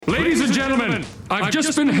gentlemen, I've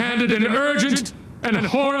just been handed an urgent and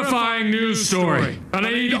horrifying news story, and I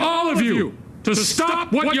need all of you to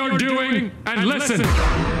stop what you're doing and listen.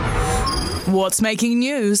 What's making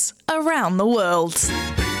news around the world?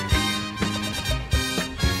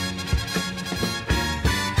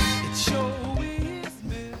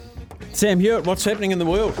 Sam Hewitt, what's happening in the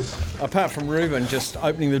world? Apart from Reuben just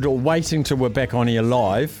opening the door, waiting till we're back on here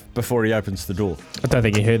live before he opens the door. I don't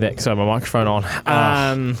think you heard that because I have my microphone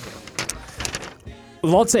on.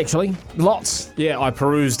 Lots, actually. Lots. Yeah, I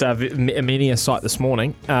perused many a site this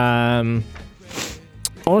morning. I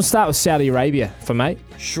want to start with Saudi Arabia for me.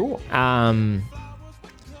 Sure.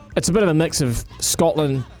 It's a bit of a mix of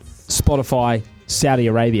Scotland, Spotify, Saudi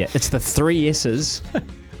Arabia. It's the three S's.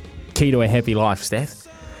 Key to a happy life, Steph.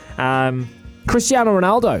 Cristiano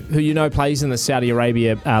Ronaldo, who you know plays in the Saudi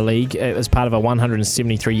Arabia league as part of a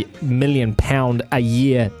 £173 million a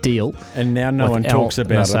year deal. And now no one talks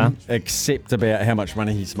about him except about how much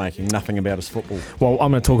money he's making, nothing about his football. Well,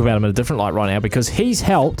 I'm going to talk about him in a different light right now because he's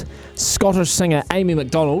helped Scottish singer Amy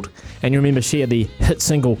Macdonald, and you remember she had the hit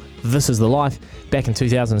single This Is the Life back in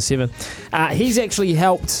 2007. He's actually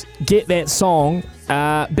helped get that song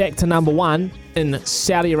back to number one in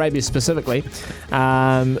Saudi Arabia specifically,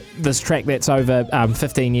 this track that's over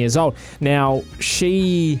 15 years old. Now,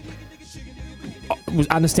 she was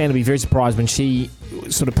understandably very surprised when she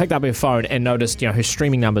sort of picked up her phone and noticed, her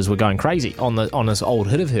streaming numbers were going crazy on this old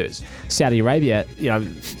hit of hers. Saudi Arabia,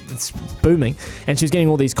 it's booming, and she's getting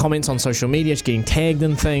all these comments on social media. She's getting tagged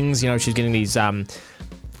in things. She's getting these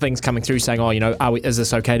things coming through saying, is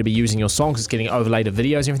this okay to be using your songs? It's getting overlaid of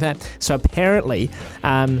videos and everything like that. So apparently,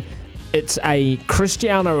 it's a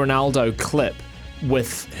Cristiano Ronaldo clip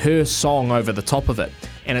with her song over the top of it.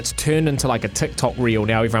 And it's turned into like a TikTok reel.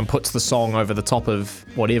 Now everyone puts the song over the top of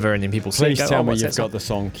whatever, and then people see it. Please tell me you've got the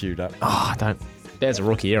song queued up. Oh, I don't. That's a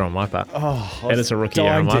rookie error on my part. Oh, that is a rookie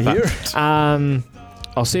error on my part.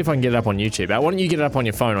 I'll see if I can get it up on YouTube. Why don't you get it up on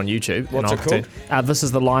your phone on YouTube? What's it called? This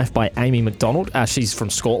Is the Life by Amy Macdonald. She's from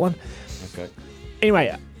Scotland. Okay.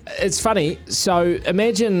 Anyway, it's funny. So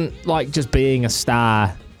imagine like just being a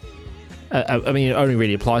star. I mean, it only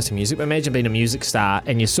really applies to music, but imagine being a music star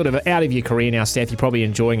and you're sort of out of your career now, Steph. You're probably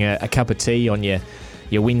enjoying a cup of tea on your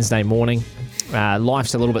Wednesday morning.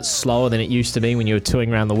 Life's a little bit slower than it used to be when you were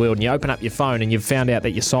touring around the world, and you open up your phone and you've found out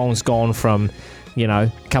that your song's gone from,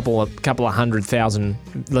 a couple of 100,000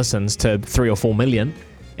 listens to 3 or 4 million,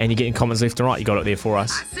 and you're getting comments left and right. You got it there for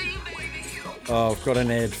us. Oh, I've got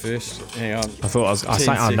an ad first. Hang on.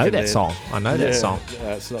 I know that song. I know that song.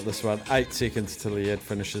 It's not this one. 8 seconds till the ad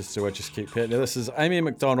finishes, so I just keep hitting. Now, this is Amy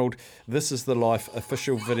Macdonald. This Is the Life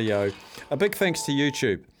official video. A big thanks to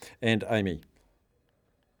YouTube and Amy.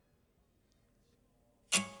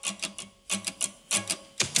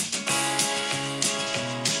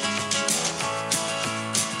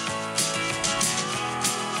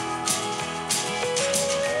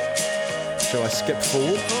 Shall I skip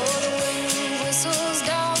forward?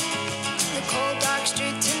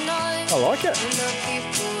 I like it.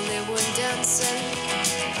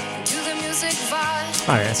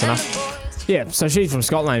 Oh, that's enough. Yeah, so she's from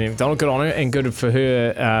Scotland, Amy Macdonald. Good on her, and good for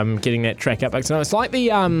her getting that track up. It's like the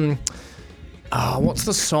what's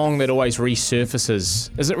the song that always resurfaces?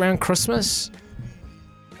 Is it around Christmas?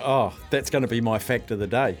 Oh, that's going to be my fact of the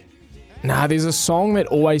day. Nah, there's a song that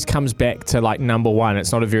always comes back to like number one.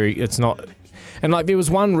 And like there was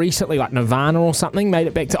one recently, like Nirvana or something, made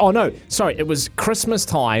it back to... Oh, no, sorry, it was Christmas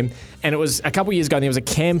time, and it was a couple of years ago, and there was a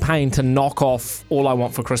campaign to knock off All I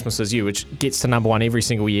Want for Christmas Is You, which gets to number one every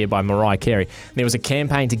single year by Mariah Carey. And there was a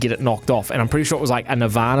campaign to get it knocked off, and I'm pretty sure it was like a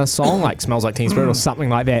Nirvana song, like Smells Like Teen Spirit or something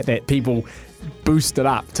like that people boosted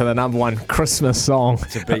up to the number one Christmas song.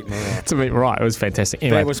 To beat Mariah. To beat Mariah. It was fantastic.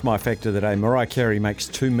 Anyway, that was my fact of the day. Mariah Carey makes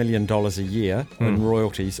 $2 million a year in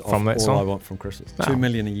royalties from that All song? I Want from Christmas. $2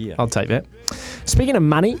 million a year. I'll take that. Speaking of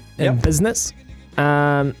money and business,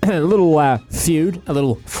 a little feud, a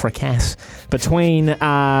little fracas between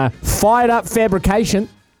Fired Up Fabrication,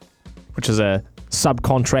 which is a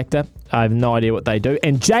subcontractor. I have no idea what they do.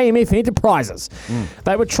 And JMF Enterprises.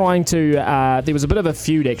 They were trying to... there was a bit of a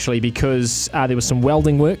feud, actually, because there was some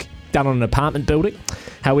welding work done on an apartment building.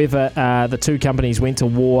 However, the two companies went to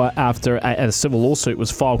war after a civil lawsuit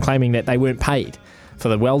was filed claiming that they weren't paid for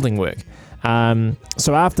the welding work.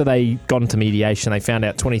 So after they got into mediation, they found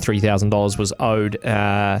out $23,000 was owed.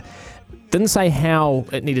 Didn't say how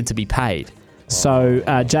it needed to be paid. So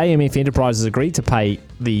JMF Enterprises agreed to pay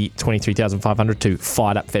the $23,500 to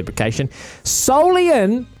Fired Up Fabrication solely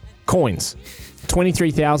in coins.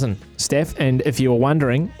 23,000, Steph. And if you were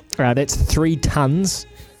wondering, that's 3 tons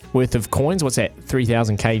worth of coins. What's that?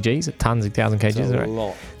 3,000 kgs, tons of 1,000 kgs. That's right? a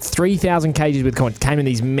lot. 3,000 kgs with coins. Came in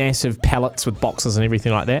these massive pallets with boxes and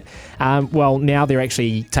everything like that. Well, now they're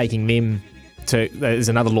actually taking them to. There's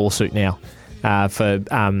another lawsuit now for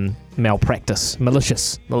malpractice,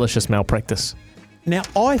 malicious malpractice. Now,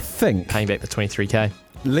 I think Paying back the 23k.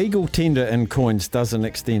 legal tender in coins doesn't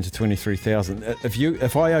extend to 23,000.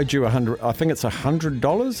 If I owed you $100, I think it's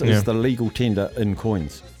 $100 Yeah. is the legal tender in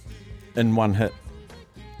coins, in one hit.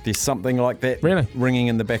 There's something like that Really? ringing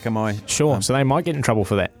in the back of my. Sure. So they might get in trouble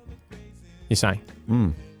for that. You're saying?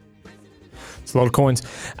 It's a lot of coins.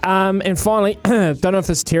 And finally, don't know if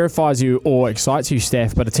this terrifies you or excites you,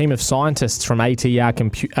 Steph, but a team of scientists from ATR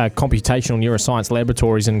Computational Neuroscience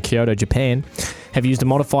Laboratories in Kyoto, Japan, have used a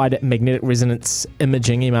modified magnetic resonance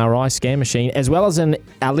imaging (MRI) scan machine, as well as an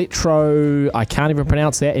an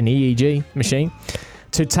EEG machine,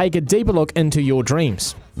 to take a deeper look into your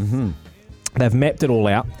dreams. They've mapped it all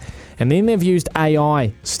out, and then they've used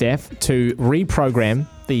AI, Steph, to reprogram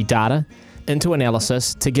the data into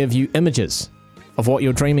analysis to give you images of what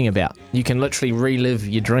you're dreaming about. You can literally relive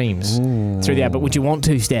your dreams through the app. But would you want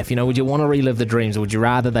to, Steph? Would you want to relive the dreams, or would you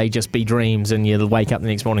rather they just be dreams and you wake up the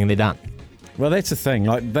next morning and they're done? Well, that's the thing.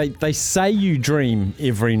 Like they say you dream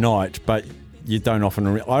every night, but you don't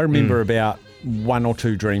often. I remember about 1 or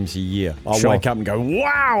 2 dreams a year. I'll Sure. wake up and go,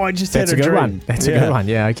 "Wow, I just That's had a a good dream." one. That's a good one.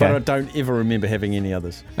 Yeah, okay. But I don't ever remember having any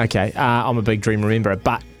others. Okay, I'm a big dream rememberer,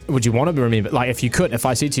 but would you want to be remembered? Like, if you could, if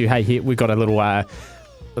I said to you, hey, here, we've got a little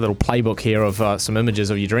playbook here of some images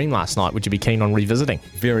of your dream last night, would you be keen on revisiting?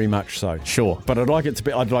 Very much so. Sure. But I'd like to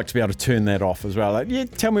be able to turn that off as well. Like, yeah,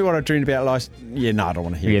 tell me what I dreamed about last. Yeah, no, I don't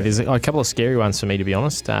want to hear Yeah, that. there's a couple of scary ones for me, to be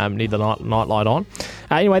honest. Need the night light on.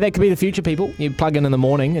 Anyway, that could be the future, people. You plug in the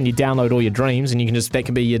morning and you download all your dreams, and that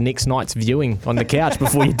can be your next night's viewing on the couch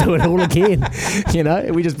before you do it all again.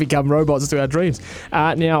 We just become robots to our dreams.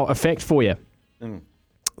 Now, a fact for you.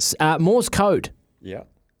 Morse code, Yeah,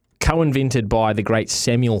 co-invented by the great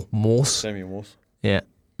Samuel Morse. Samuel Morse. Yeah,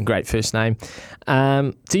 great first name.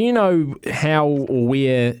 Do you know how or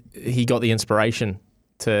where he got the inspiration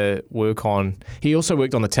to work on? He also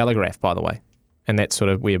worked on the telegraph, by the way, and that's sort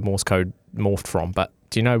of where Morse code morphed from. But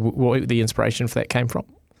do you know what the inspiration for that came from?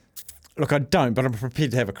 Look, I don't, but I'm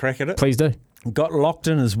prepared to have a crack at it. Please do. Got locked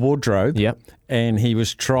in his wardrobe. Yep. And he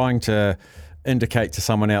was trying to indicate to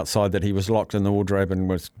someone outside that he was locked in the wardrobe and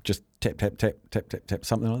was just tap, tap, tap, tap, tap, tap,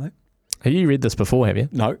 something like that. Have you read this before, have you?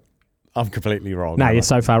 No, I'm completely wrong. No, you're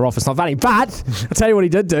so far off, it's not funny. But I'll tell you what he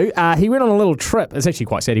did do. He went on a little trip. It's actually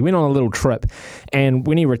quite sad. He went on a little trip, and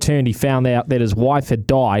when he returned, he found out that his wife had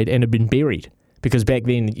died and had been buried. Because back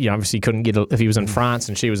then, obviously couldn't get if he was in France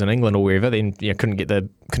and she was in England or wherever, then couldn't get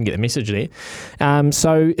the message there.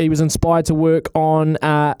 So he was inspired to work on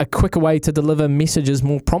a quicker way to deliver messages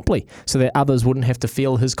more promptly, so that others wouldn't have to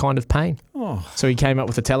feel his kind of pain. Oh. So he came up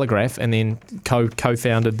with the telegraph and then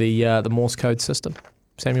co-founded the Morse code system.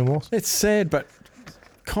 Samuel Morse. It's sad, but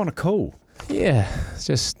kind of cool. Yeah, it's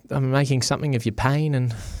just making something of your pain,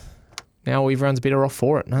 and now everyone's better off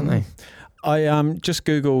for it, aren't they? I just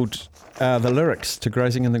Googled the lyrics to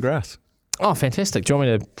Grazing in the Grass. Oh, fantastic. Do you want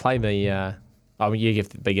me to play the... you give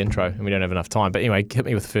the big intro, and we don't have enough time. But anyway, hit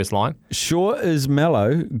me with the first line. Sure is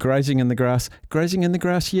mellow, grazing in the grass. Grazing in the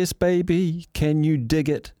grass, yes, baby. Can you dig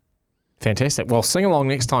it? Fantastic. Well, sing along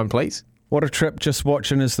next time, please. What a trip just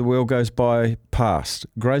watching as the world goes by past.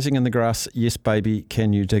 Grazing in the grass, yes, baby.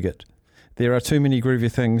 Can you dig it? There are too many groovy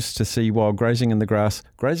things to see while grazing in the grass.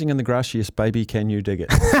 Grazing in the grass, yes, baby. Can you dig it?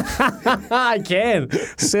 I can.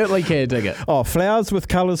 Certainly can dig it. Oh, flowers with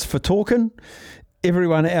colours for talking.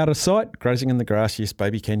 Everyone out of sight. Grazing in the grass, yes,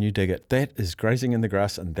 baby. Can you dig it? That is Grazing in the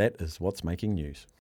Grass, and that is what's making news.